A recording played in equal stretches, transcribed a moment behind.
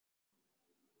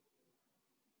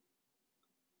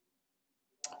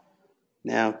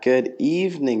Now, good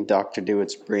evening, Dr.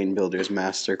 Dewitt's BrainBuilders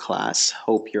Masterclass.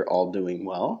 Hope you're all doing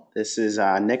well. This is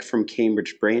Nick from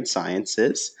Cambridge Brain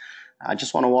Sciences. I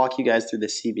just want to walk you guys through the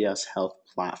CBS Health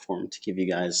platform to give you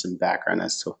guys some background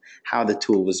as to how the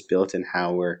tool was built and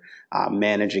how we're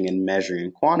managing and measuring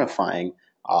and quantifying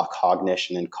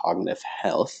cognition and cognitive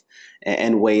health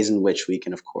and ways in which we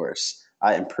can, of course,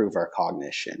 improve our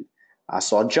cognition.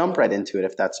 So I'll jump right into it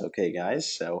if that's okay,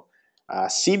 guys.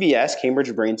 CBS,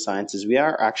 Cambridge Brain Sciences, we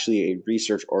are actually a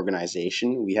research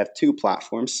organization. We have two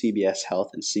platforms, CBS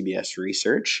Health and CBS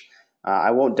Research.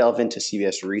 I won't delve into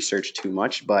CBS Research too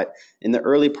much, but in the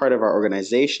early part of our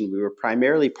organization, we were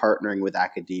primarily partnering with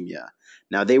academia.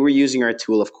 Now, they were using our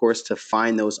tool, of course, to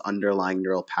find those underlying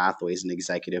neural pathways in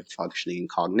executive functioning and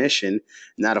cognition.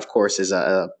 And that, of course, is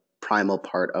a primal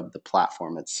part of the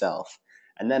platform itself.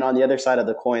 And then on the other side of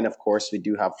the coin, of course, we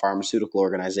do have pharmaceutical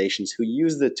organizations who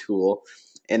use the tool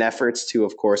in efforts to,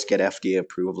 of course, get FDA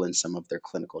approval in some of their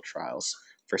clinical trials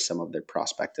for some of their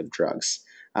prospective drugs.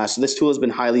 So this tool has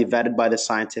been highly vetted by the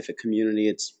scientific community.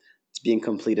 It's being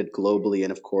completed globally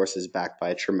and, of course, is backed by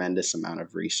a tremendous amount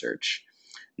of research.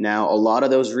 Now, a lot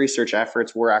of those research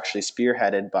efforts were actually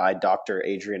spearheaded by Dr.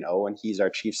 Adrian Owen. He's our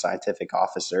chief scientific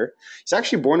officer. He's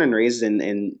actually born and raised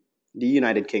in the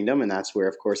United Kingdom, and that's where,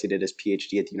 of course, he did his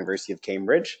PhD at the University of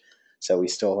Cambridge. So we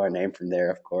stole our name from there,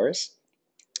 of course.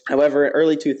 However, in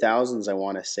early 2000s, I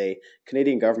want to say,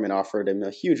 Canadian government offered him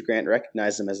a huge grant,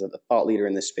 recognized him as a thought leader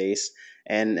in the space,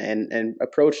 and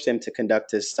approached him to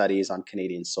conduct his studies on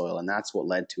Canadian soil. And that's what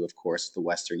led to, of course, the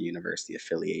Western University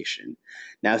affiliation.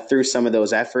 Now, through some of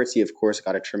those efforts, he, of course,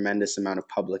 got a tremendous amount of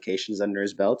publications under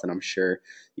his belt, and I'm sure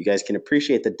you guys can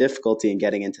appreciate the difficulty in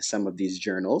getting into some of these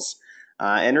journals.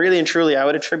 And really and truly, I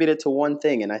would attribute it to one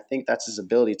thing, and I think that's his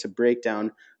ability to break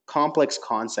down complex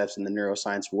concepts in the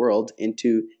neuroscience world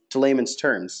into layman's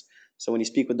terms. So when you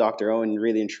speak with Dr. Owen,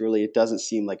 really and truly, it doesn't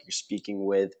seem like you're speaking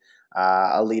with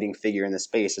a leading figure in the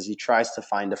space, as he tries to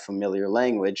find a familiar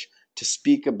language to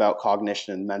speak about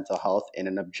cognition and mental health in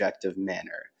an objective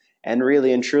manner. And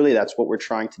really and truly, that's what we're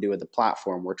trying to do with the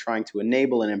platform. We're trying to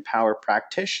enable and empower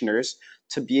practitioners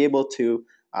to be able to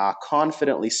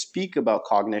confidently speak about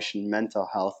cognition, mental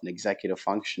health, and executive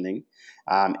functioning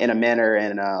in a manner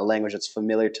and a language that's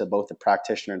familiar to both the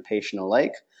practitioner and patient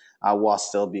alike, while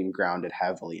still being grounded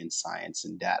heavily in science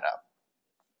and data.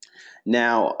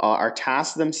 Now, our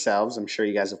tasks themselves, I'm sure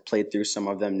you guys have played through some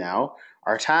of them now.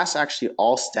 Our tasks actually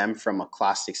all stem from a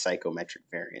classic psychometric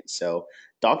variant. So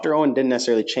Dr. Owen didn't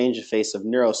necessarily change the face of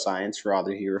neuroscience,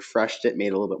 rather he refreshed it, made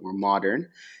it a little bit more modern.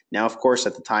 Now, of course,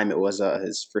 at the time it was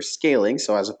his for scaling,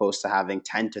 so as opposed to having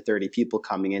 10 to 30 people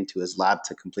coming into his lab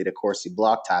to complete a Corsi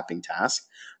block tapping task,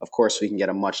 of course, we can get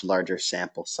a much larger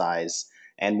sample size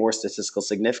and more statistical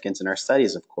significance in our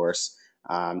studies, of course,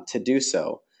 to do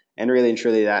so. And really and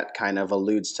truly, that kind of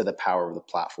alludes to the power of the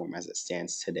platform as it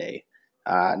stands today.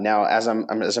 Now, as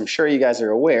I'm sure you guys are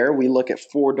aware, we look at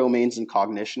 4 domains in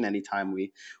cognition anytime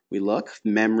we look: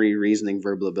 memory, reasoning,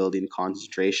 verbal ability, and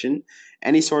concentration.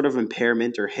 Any sort of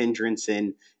impairment or hindrance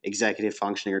in executive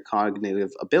functioning or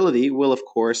cognitive ability will, of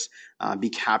course, be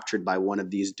captured by one of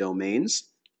these domains.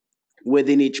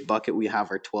 Within each bucket, we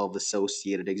have our 12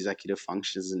 associated executive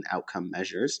functions and outcome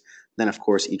measures. Then, of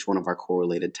course, each one of our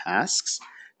correlated tasks.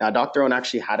 Now, Dr. Owen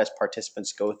actually had his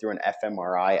participants go through an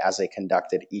fMRI as they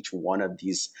conducted each one of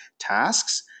these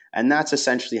tasks. And that's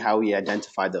essentially how we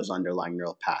identified those underlying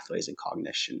neural pathways in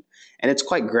cognition. And it's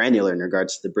quite granular in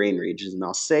regards to the brain regions. And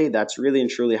I'll say that's really and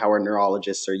truly how our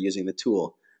neurologists are using the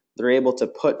tool. They're able to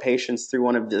put patients through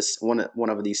one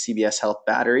of these CBS Health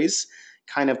batteries,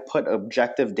 kind of put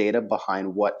objective data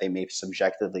behind what they may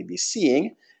subjectively be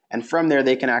seeing. And from there,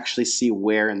 they can actually see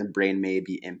where in the brain may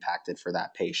be impacted for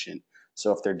that patient.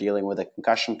 So if they're dealing with a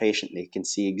concussion patient, they can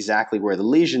see exactly where the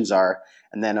lesions are,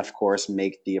 and then, of course,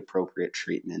 make the appropriate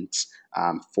treatments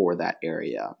for that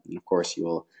area. And, of course, you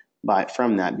will,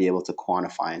 from that, be able to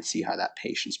quantify and see how that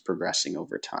patient's progressing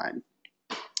over time.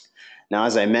 Now,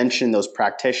 as I mentioned, those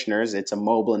practitioners, it's a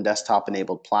mobile and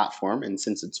desktop-enabled platform, and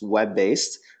since it's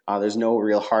web-based, there's no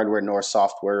real hardware nor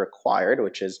software required,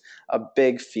 which is a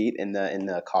big feat in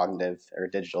the cognitive or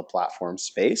digital platform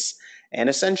space. And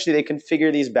essentially, they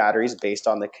configure these batteries based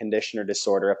on the condition or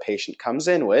disorder a patient comes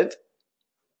in with,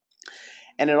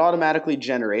 and it automatically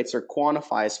generates or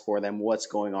quantifies for them what's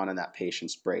going on in that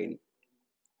patient's brain.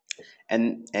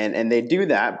 And they do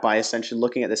that by essentially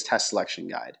looking at this test selection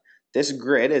guide. This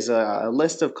grid is a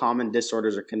list of common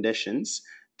disorders or conditions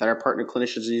that our partner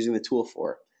clinicians are using the tool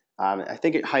for. I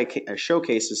think it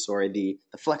showcases, the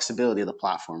flexibility of the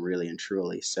platform, really and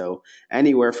truly. So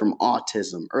anywhere from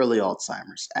autism, early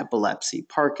Alzheimer's, epilepsy,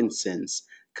 Parkinson's,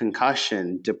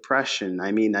 concussion, depression.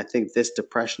 I mean, I think this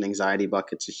depression anxiety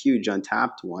bucket's a huge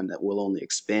untapped one that will only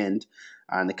expand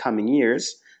in the coming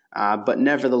years. But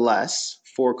nevertheless,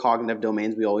 4 cognitive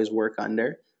domains we always work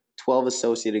under, 12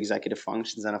 associated executive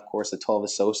functions, and of course the 12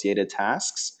 associated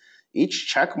tasks. Each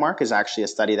check mark is actually a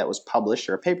study that was published,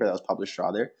 or a paper that was published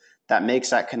rather, that makes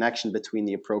that connection between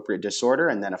the appropriate disorder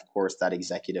and then of course that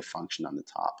executive function on the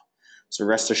top. So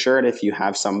rest assured, if you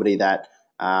have somebody that,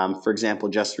 for example,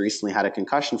 just recently had a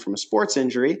concussion from a sports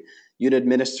injury, you'd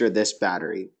administer this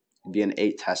battery. It'd be an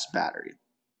 8-test battery.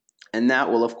 And that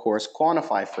will, of course,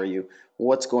 quantify for you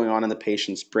what's going on in the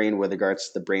patient's brain with regards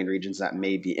to the brain regions that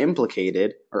may be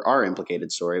implicated, or are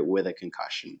implicated, with a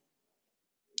concussion.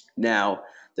 Now,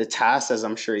 the tasks, as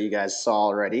I'm sure you guys saw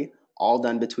already, all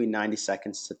done between 90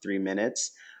 seconds to 3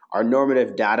 minutes. Our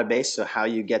normative database, so how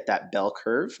you get that bell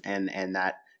curve and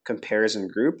that comparison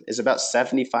group, is about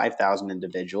 75,000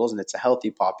 individuals, and it's a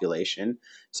healthy population.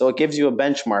 So it gives you a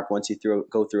benchmark once you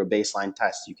go through a baseline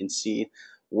test. You can see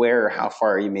where or how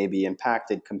far you may be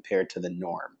impacted compared to the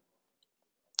norm.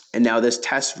 And now this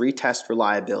retest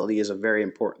reliability is a very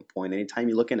important point. Anytime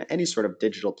you look at any sort of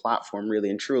digital platform, really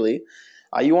and truly,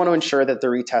 you want to ensure that the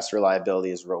retest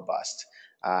reliability is robust.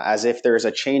 As if there is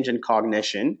a change in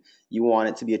cognition, you want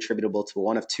it to be attributable to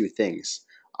one of two things.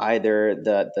 Either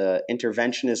the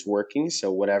intervention is working,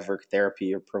 so whatever therapy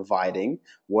you're providing,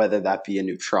 whether that be a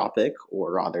nootropic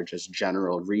or rather just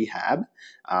general rehab,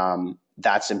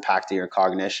 that's impacting your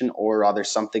cognition, or rather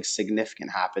something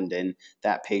significant happened in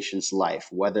that patient's life,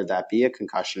 whether that be a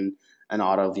concussion, an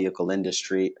auto vehicle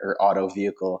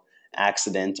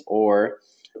accident, or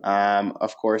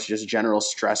of course, just general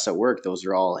stress at work. Those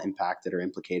are all impacted or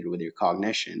implicated with your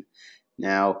cognition.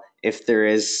 Now, if there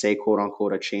is, say, quote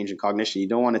unquote, a change in cognition, you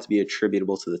don't want it to be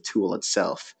attributable to the tool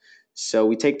itself. So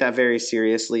we take that very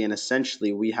seriously, and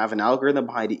essentially we have an algorithm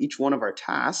behind each one of our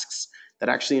tasks that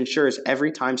actually ensures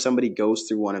every time somebody goes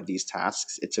through one of these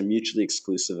tasks, it's a mutually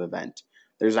exclusive event.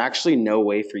 There's actually no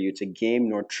way for you to game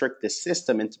nor trick the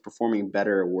system into performing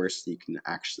better or worse than you can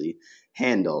actually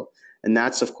handle. And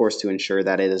that's, of course, to ensure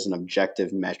that it is an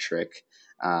objective metric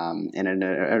and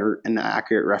an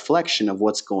accurate reflection of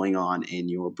what's going on in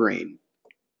your brain.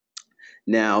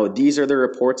 Now, these are the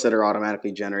reports that are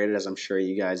automatically generated, as I'm sure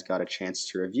you guys got a chance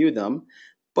to review them.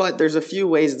 But there's a few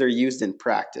ways they're used in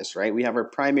practice, right? We have our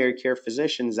primary care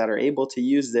physicians that are able to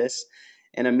use this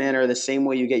in a manner the same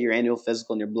way you get your annual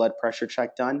physical and your blood pressure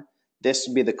check done. This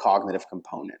would be the cognitive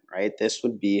component, right? This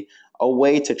would be a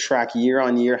way to track year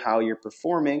on year how you're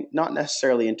performing, not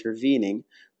necessarily intervening,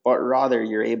 but rather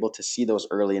you're able to see those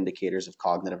early indicators of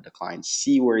cognitive decline,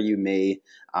 see where you may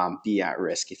be at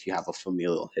risk if you have a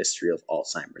familial history of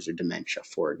Alzheimer's or dementia,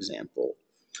 for example.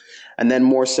 And then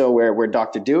more so where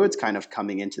Dr. Dewitt's kind of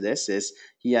coming into this is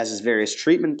he has his various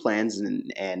treatment plans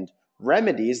and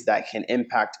remedies that can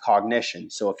impact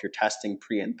cognition. So if you're testing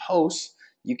pre and post,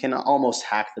 you can almost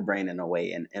hack the brain in a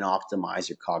way and optimize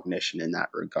your cognition in that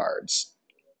regards.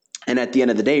 And at the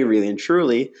end of the day, really and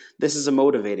truly, this is a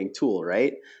motivating tool,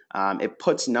 right? It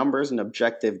puts numbers and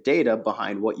objective data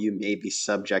behind what you may be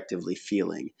subjectively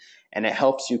feeling. And it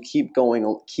helps you keep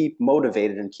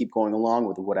motivated and keep going along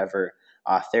with whatever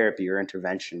therapy or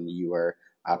intervention you are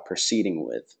proceeding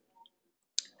with.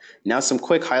 Now, some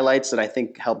quick highlights that I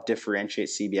think help differentiate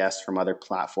CBS from other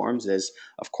platforms is,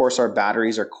 of course, our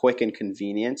batteries are quick and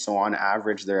convenient. So on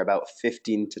average, they're about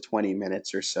 15 to 20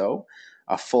 minutes or so.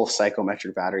 A full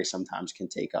psychometric battery sometimes can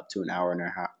take up to an hour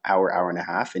and a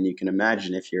half. And you can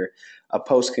imagine if you're a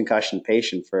post-concussion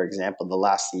patient, for example, the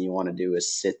last thing you want to do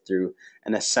is sit through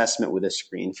an assessment with a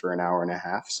screen for an hour and a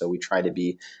half. So we try to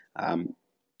be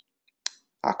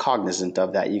cognizant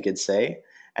of that, you could say.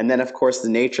 And then, of course, the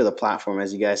nature of the platform,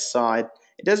 as you guys saw, it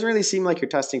doesn't really seem like you're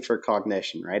testing for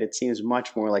cognition, right? It seems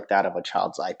much more like that of a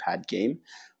child's iPad game,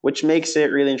 which makes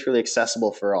it really and truly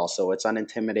accessible for all. So it's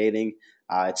unintimidating,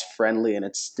 it's friendly, and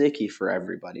it's sticky for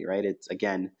everybody, right? It's,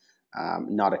 again,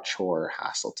 not a chore or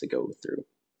hassle to go through.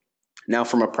 Now,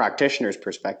 from a practitioner's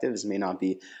perspective, this may not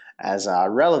be as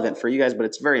relevant for you guys, but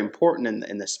it's very important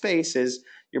in the space, is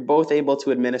you're both able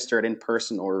to administer it in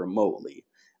person or remotely.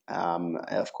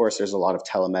 Of course, there's a lot of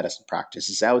telemedicine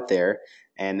practices out there.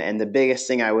 And the biggest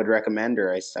thing I would recommend,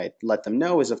 or I let them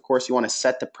know, is, of course, you want to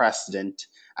set the precedent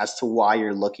as to why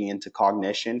you're looking into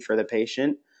cognition for the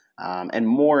patient. And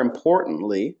more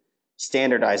importantly,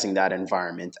 standardizing that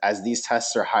environment. As these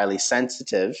tests are highly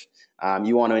sensitive,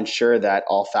 you want to ensure that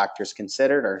all factors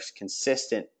considered are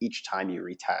consistent each time you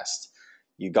retest.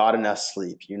 You got enough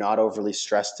sleep. You're not overly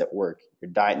stressed at work. Your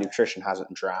diet nutrition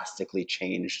hasn't drastically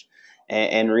changed.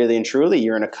 and really and truly,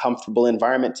 you're in a comfortable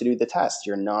environment to do the test.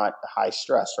 You're not high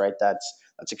stress, right? That's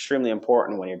extremely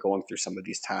important when you're going through some of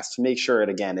these tasks to make sure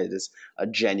it is a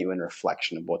genuine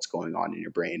reflection of what's going on in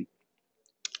your brain.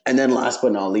 And then last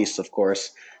but not least, of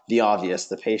course, the obvious,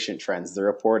 the patient trends. The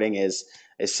reporting is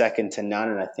second to none,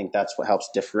 and I think that's what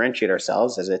helps differentiate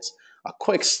ourselves, as it's a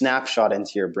quick snapshot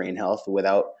into your brain health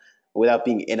without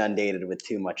being inundated with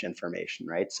too much information,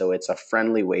 right? So it's a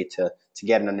friendly way to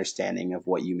get an understanding of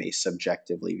what you may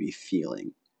subjectively be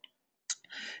feeling.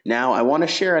 Now, I want to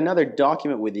share another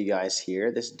document with you guys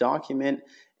here. This document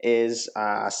is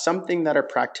something that our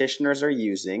practitioners are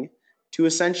using to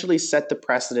essentially set the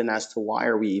precedent as to why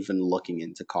are we even looking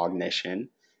into cognition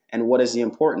and what is the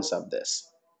importance of this.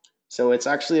 So it's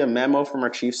actually a memo from our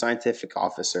chief scientific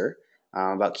officer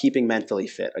about keeping mentally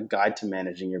fit, a guide to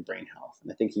managing your brain health.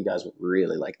 And I think you guys would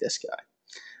really like this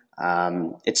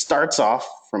guy. It starts off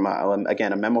from,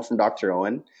 again, a memo from Dr.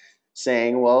 Owen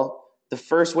saying, well, the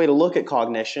first way to look at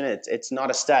cognition, it's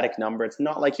not a static number. It's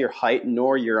not like your height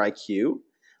nor your IQ.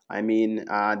 I mean,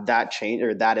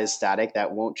 that is static.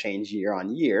 That won't change year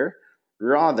on year.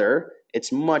 Rather,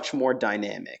 it's much more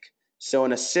dynamic. So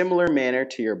in a similar manner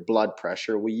to your blood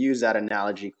pressure, we use that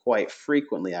analogy quite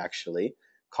frequently, actually.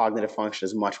 Cognitive function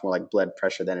is much more like blood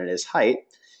pressure than it is height.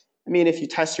 I mean, if you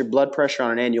test your blood pressure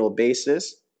on an annual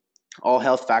basis, all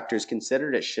health factors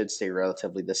considered, it should stay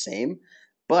relatively the same.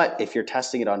 But if you're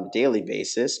testing it on a daily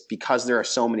basis, because there are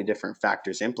so many different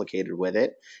factors implicated with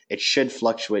it, it should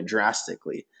fluctuate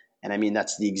drastically. And I mean,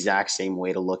 that's the exact same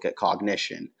way to look at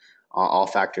cognition. All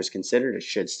factors considered, it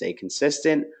should stay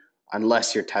consistent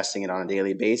unless you're testing it on a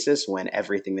daily basis when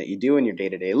everything that you do in your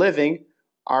day-to-day living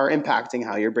are impacting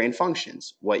how your brain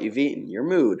functions, what you've eaten, your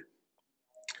mood,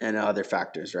 and other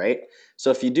factors, right?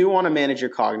 So if you do want to manage your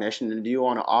cognition and do you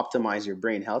want to optimize your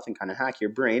brain health and kind of hack your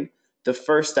brain, the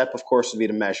first step, of course, would be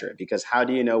to measure it, because how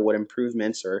do you know what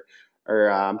improvements or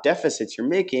deficits you're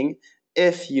making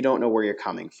if you don't know where you're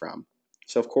coming from?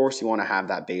 So, of course, you want to have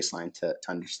that baseline to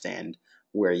understand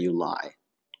where you lie.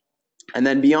 And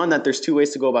then beyond that, there's two ways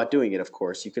to go about doing it, of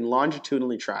course. You can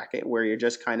longitudinally track it, where you're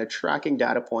just kind of tracking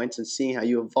data points and seeing how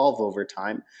you evolve over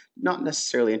time, not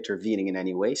necessarily intervening in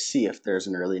any way. See if there's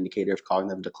an early indicator of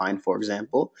cognitive decline, for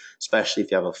example, especially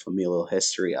if you have a familial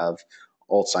history of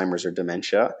Alzheimer's or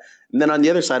dementia. And then on the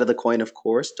other side of the coin, of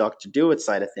course, Dr. Dewitt's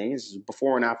side of things is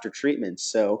before and after treatment.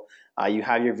 So you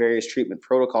have your various treatment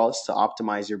protocols to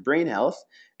optimize your brain health.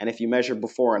 And if you measure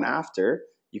before and after,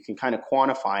 you can kind of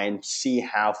quantify and see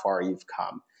how far you've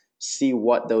come. See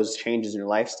what those changes in your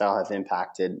lifestyle have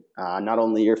impacted, not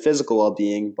only your physical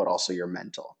well-being, but also your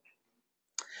mental.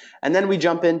 And then we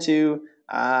jump into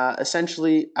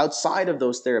essentially outside of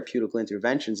those therapeutical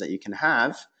interventions that you can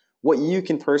have, what you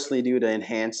can personally do to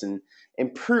enhance and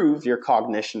improve your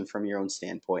cognition from your own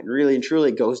standpoint. And really and truly,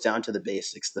 it goes down to the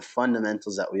basics, the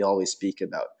fundamentals that we always speak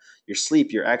about. Your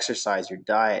sleep, your exercise, your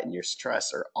diet, and your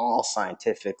stress are all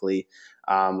scientifically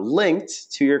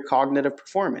linked to your cognitive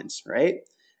performance, right?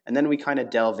 And then we kind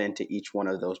of delve into each one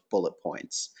of those bullet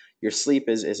points. Your sleep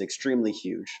is extremely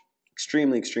huge,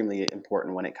 extremely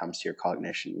important when it comes to your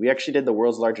cognition. We actually did the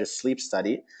world's largest sleep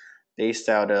study based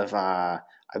out of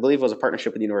I believe it was a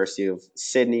partnership with the University of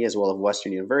Sydney as well as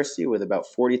Western University with about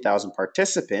 40,000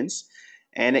 participants.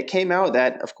 And it came out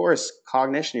that, of course,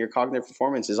 cognition, your cognitive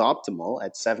performance is optimal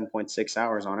at 7.6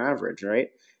 hours on average,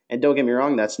 right? And don't get me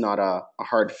wrong, that's not a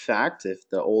hard fact. If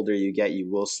the older you get, you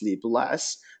will sleep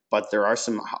less. But there are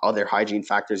some other hygiene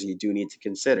factors you do need to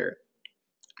consider,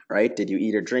 right? Did you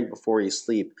eat or drink before you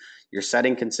sleep? You're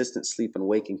setting consistent sleep and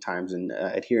waking times and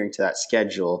adhering to that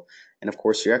schedule. And of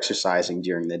course, you're exercising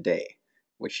during the day,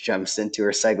 which jumps into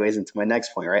or segues into my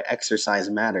next point, right? Exercise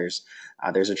matters.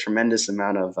 There's a tremendous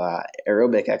amount of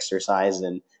aerobic exercise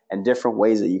and different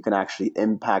ways that you can actually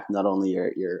impact not only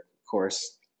your of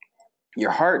course,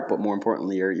 your heart, but more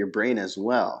importantly, your brain as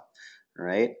well,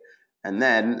 right? And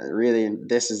then really,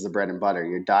 this is the bread and butter,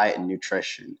 your diet and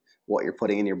nutrition. What you're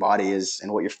putting in your body is,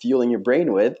 and what you're fueling your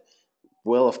brain with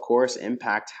will, of course,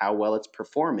 impact how well it's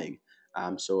performing.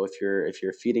 So if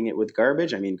you're feeding it with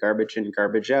garbage, I mean garbage in,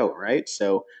 garbage out, right?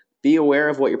 So be aware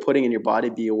of what you're putting in your body.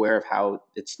 Be aware of how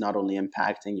it's not only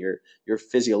impacting your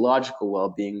physiological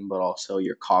well-being, but also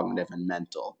your cognitive and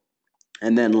mental.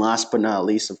 And then last but not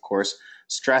least, of course,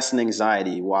 stress and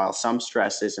anxiety. While some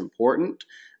stress is important,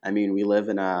 I mean, we live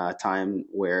in a time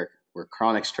where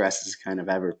chronic stress is kind of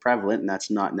ever prevalent, and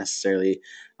that's not necessarily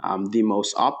the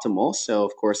most optimal. So,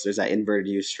 of course, there's that inverted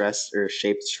U stress or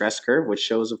shaped stress curve, which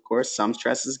shows, of course, some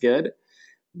stress is good,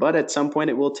 but at some point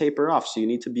it will taper off. So you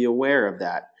need to be aware of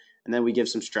that. And then we give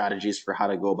some strategies for how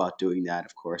to go about doing that,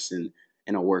 of course. And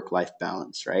and a work-life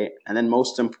balance, right? And then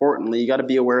most importantly, you got to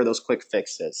be aware of those quick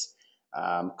fixes.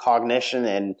 Cognition,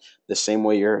 and the same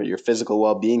way your physical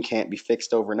well-being can't be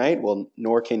fixed overnight, well,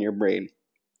 nor can your brain.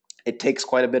 It takes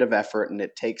quite a bit of effort, and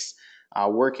it takes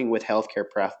working with healthcare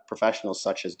professionals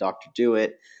such as Dr.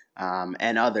 Dewitt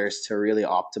and others to really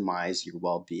optimize your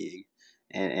well-being.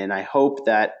 And I hope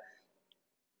that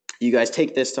you guys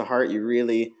take this to heart. You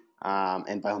really,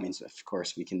 and by all means, of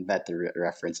course, we can vet the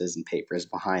references and papers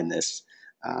behind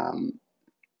um,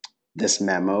 this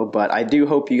memo, but I do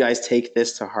hope you guys take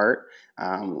this to heart.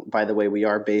 By the way, we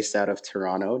are based out of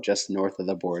Toronto, just north of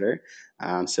the border.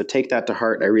 So take that to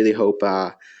heart. I really hope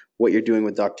what you're doing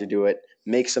with Dr. Dewitt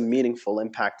makes a meaningful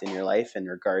impact in your life in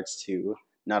regards to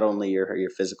not only your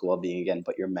physical well-being again,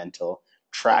 but your mental.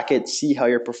 Track it, see how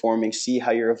you're performing, see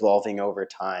how you're evolving over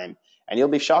time, and you'll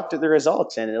be shocked at the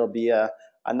results, and it'll be a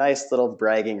nice little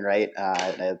bragging right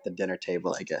at the dinner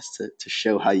table, I guess, to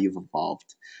show how you've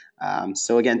evolved.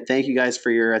 So again, thank you guys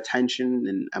for your attention,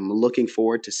 and I'm looking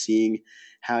forward to seeing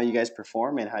how you guys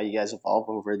perform and how you guys evolve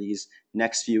over these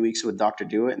next few weeks with Dr.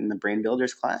 Dewitt and the Brain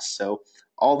Builders class. So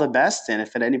all the best, and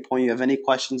if at any point you have any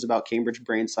questions about Cambridge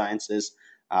Brain Sciences,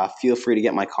 feel free to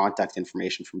get my contact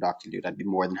information from Dr. Dewitt. I'd be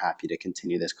more than happy to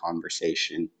continue this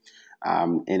conversation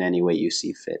in any way you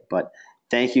see fit. But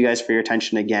thank you guys for your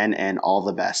attention again, and all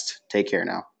the best. Take care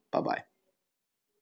now. Bye-bye.